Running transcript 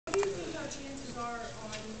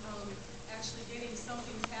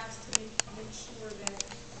has to make sure that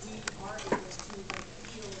we are able to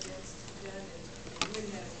appeal against them and win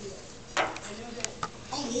that appeal. I know that.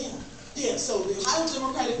 Oh yeah. Yeah, so the Ohio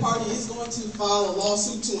Democratic Party is going to file a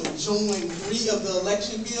lawsuit to enjoin 3 of the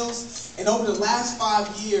election bills, and over the last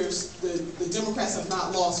 5 years, the Democrats have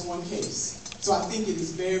not lost 1 case. So I think it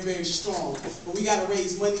is very, very strong. But we got to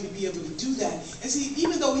raise money to be able to do that. And see,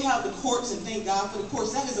 even though we have the courts, and thank God for the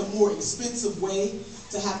courts, that is a more expensive way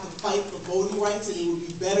to have to fight for voting rights, and it would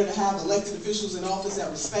be better to have elected officials in office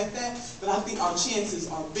that respect that. But I think our chances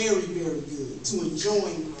are very, very good to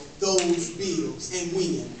enjoin those bills and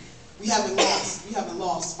win. We haven't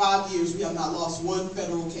lost 5 years, we have not lost 1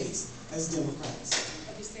 federal case as Democrats.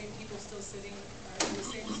 Are the same people still sitting, the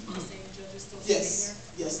same judges still Yes, sitting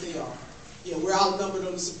there? yes they are. Yeah, we're outnumbered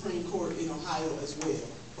on the Supreme Court in Ohio as well.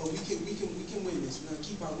 But we can win this. We're gonna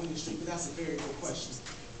keep our winning streak, but that's a very good question.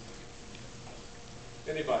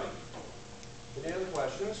 Anybody? Any other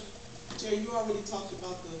questions? Jerry, you guys already talked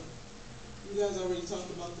about the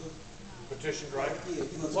Petition, right? Yeah,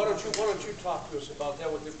 Why don't you talk to us about that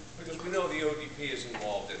because we know the ODP is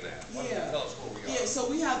involved in that. Why don't you tell us where we are? Yeah, so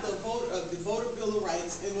we have the voter Bill of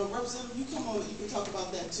Rights, and Representative, you come on, you can talk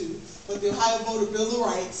about that too. But the Ohio Voter Bill of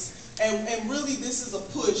Rights, and really this is a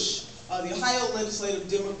push. The Ohio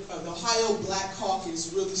Black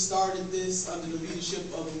Caucus really started this under the leadership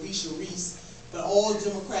of Alicia Reese, but all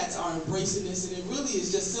Democrats are embracing this, and it really is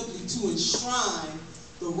just simply to enshrine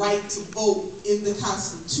the right to vote in the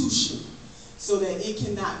Constitution, so that it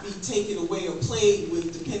cannot be taken away or played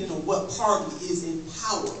with depending on what party is in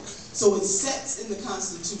power. So it sets in the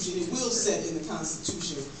Constitution, it will set in the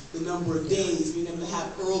Constitution the number of days being able to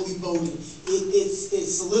have early voting. It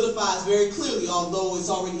solidifies very clearly, although it's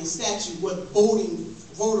already in statute, what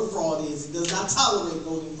voter fraud is. It does not tolerate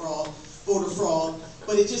voter fraud,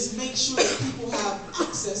 but it just makes sure that people have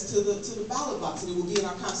access to the ballot box, and it will be in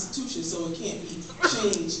our Constitution, so it can't be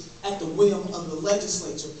changed at the whim of the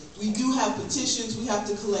legislature. We do have petitions. We have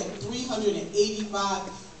to collect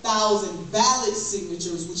 385,000 ballot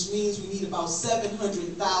signatures, which means we need about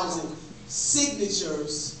 700,000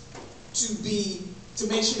 signatures to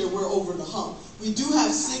make sure that we're over the hump. We do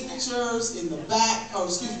have signatures in the back, or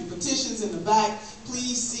excuse me, petitions in the back.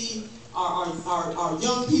 Please see our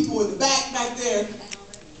young people in the back there,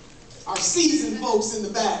 our seasoned folks in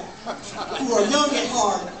the back who are young at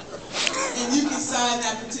heart, and you can sign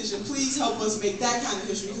that petition. Please help us make that kind of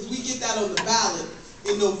history, because we get that on the ballot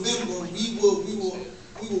in November, we will win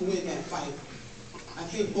that fight. I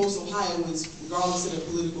think most Ohioans, regardless of their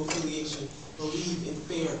political affiliation, believe in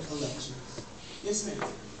fair elections. Yes, ma'am. You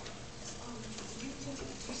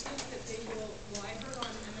think that they will? Well, I heard on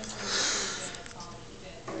MSNBC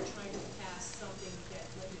that they're trying to pass something that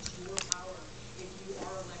limits your power if you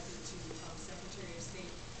are elected to Secretary of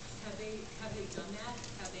State. Have they done that?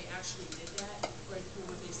 Have they actually did that, or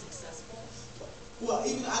were they successful? Well,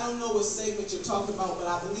 even I don't know what segment you're talking about, but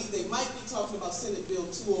I believe they might be talking about Senate Bill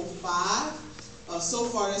 205. So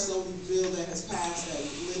far, that's the only bill that has passed that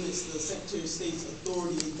limits the Secretary of State's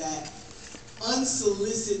authority, that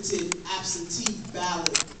unsolicited absentee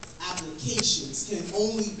ballot applications can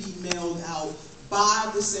only be mailed out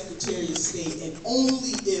by the Secretary of State, and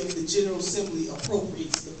only if the General Assembly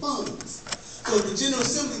appropriates the funds. So if the General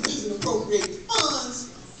Assembly doesn't appropriate the funds,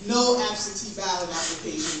 no absentee ballot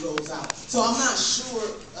application goes out. So I'm not sure,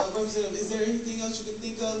 Representative, is there anything else you can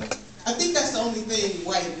think of? I think that's the only thing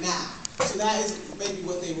right now. So that is maybe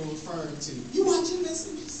what they were referring to. You watching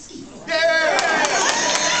MSNBC? Yeah!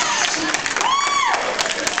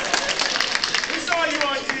 We saw you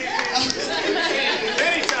on TV.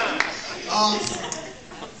 Anytime. Awesome.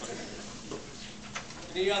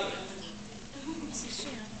 Any other?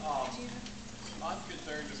 I'm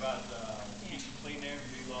concerned about clean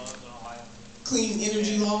energy laws in Ohio. Clean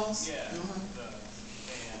energy laws? Yeah. And I'm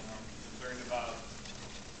concerned about,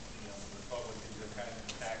 the Republicans are kind of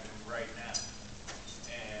attacking right now.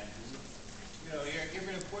 And, here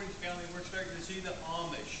in Portage County, we're starting to see the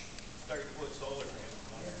Amish start to put solar panels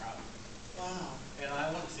on their house. Wow. And I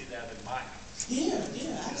want to see that in my house. Yeah,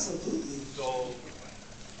 absolutely. So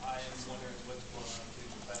I am wondering what's going on to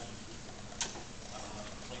prevent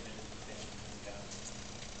clean energy standards in the county.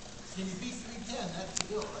 Can you beat 310? That's the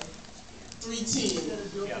bill, right?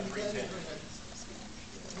 310. Yeah, 310.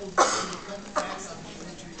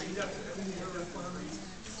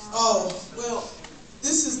 Oh, well,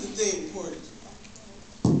 this is the thing, Portage.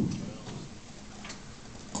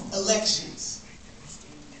 Elections.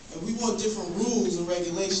 If we want different rules and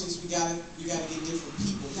regulations, we gotta get different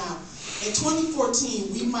people. Now, in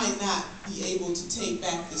 2014, we might not be able to take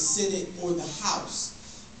back the Senate or the House,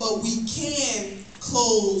 but we can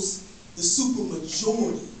close the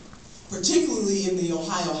supermajority particularly in the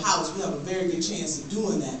Ohio House, we have a very good chance of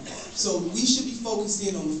doing that. So we should be focused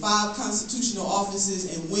in on the 5 constitutional offices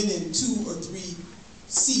and winning 2 or 3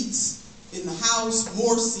 seats in the House,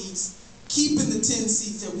 more seats, keeping the 10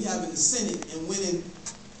 seats that we have in the Senate, and winning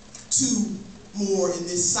 2 more in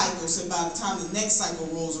this cycle. So by the time the next cycle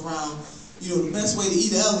rolls around, you know, the best way to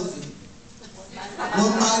eat an elephant,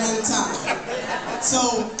 one bite at a time. So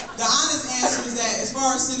the honest answer is that as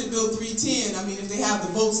far as Senate Bill 310, I mean, if they have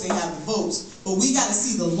the votes, they have the votes. But we got to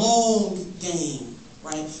see the long game,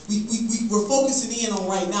 right? We're focusing in on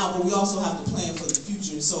right now, but we also have to plan for the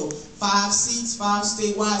future. So 5 seats, 5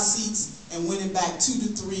 statewide seats, and winning back 2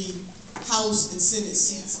 to 3 House and Senate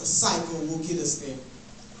seats a cycle will get us there.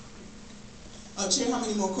 Chair, how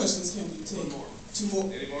many more questions can we take? 2 more.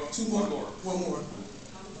 Any more? 2 more? One more. 1 more.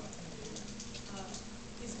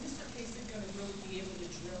 Is Mr. Kasich going to really be able to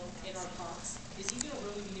drill in our parks? Is he going to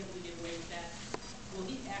really be able to get away with that? Will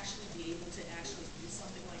he actually be able to actually do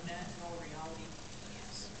something like that in all reality?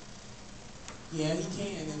 Yes. Yeah, he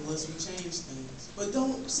can unless we change things. But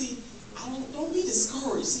don't be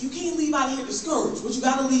discouraged. See, you can't leave out here discouraged. What you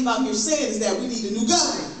got to leave out here saying is that we need a new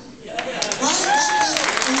government. Right?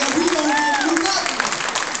 And that we don't need a new government.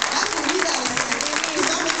 That's what we got to say. Because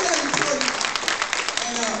I'm going to tell you,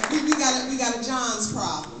 and we got a John's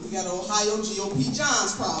problem. We got an Ohio GOP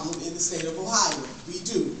John's problem in the state of Ohio. We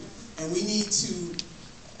do. And we need to,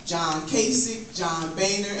 John Kasich, John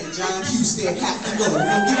Boehner, and John Husted have to go. We're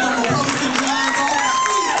going to get them Republican Johns off the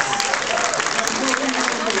streets. That's what we're going to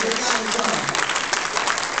do.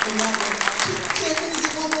 They got to go. Can we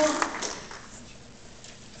get 1 more?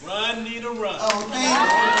 Run, need a run. Oh, thank you.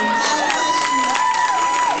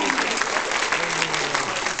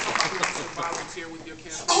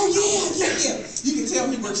 Oh, yeah. You can tell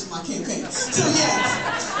he works for my campaign. So,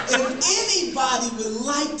 yes, if anybody would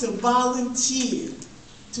like to volunteer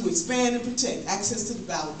to expand and protect access to the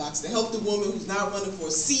ballot box, to help the woman who's not running for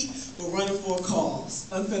a seat, but running for a cause,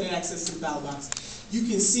 unfettered access to the ballot box, you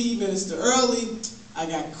can see Minister Early. I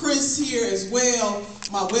got Chris here as well.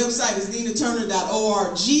 My website is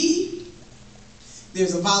ninaturner.org.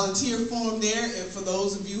 There's a volunteer form there, and for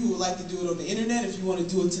those of you who would like to do it on the internet, if you want to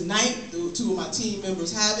do it tonight, 2 of my team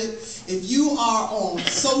members have it. If you are on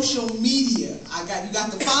social media, you got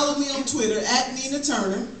to follow me on Twitter at Nina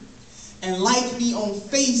Turner, and like me on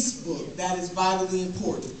Facebook. That is vitally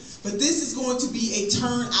important. But this is going to be a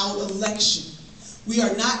turnout election. We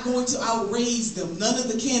are not going to outraise them. None of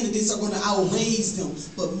the candidates are going to outraise them.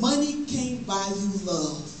 But money can't buy you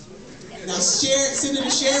love. Now,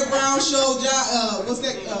 Senator Sherrod Brown showed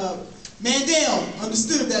Mandel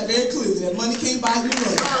understood that very clearly, that money can't buy you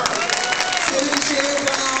love. Senator Sherrod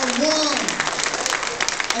Brown won.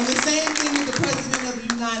 And the same thing with the President of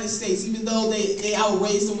the United States. Even though they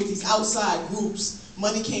outraised him with these outside groups,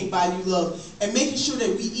 money can't buy you love. And making sure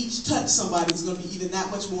that we each touch somebody is going to be even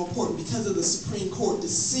that much more important because of the Supreme Court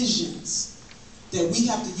decisions that we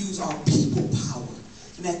have to use our people power.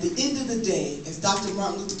 And at the end of the day, as Dr.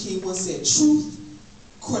 Martin Luther King once said, truth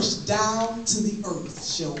crushed down to the earth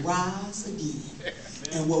shall rise again.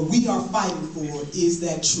 And what we are fighting for is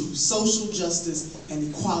that truth, social justice and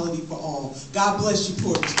equality for all. God bless you,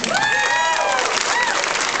 Portage.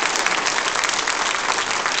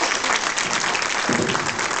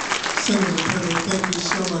 Senator Turner, thank you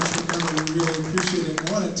so much for coming. We really appreciate it.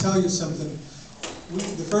 I want to tell you something.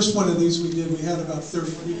 The first one of these we did, we had about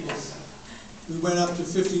 30 people. We went up to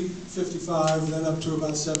 50, 55, then up to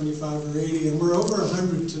about 75 or 80, and we're over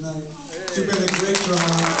 100 tonight. It's been a great draw.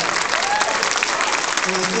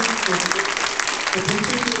 And I think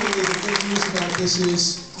particularly the good news about this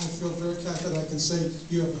is, I feel very confident I can say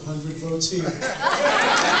you have 100 votes here.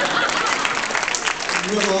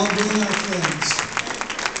 We'll all be our friends.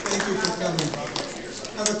 Thank you for coming.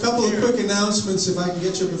 I have a couple of quick announcements if I can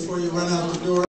get you before you run out the door.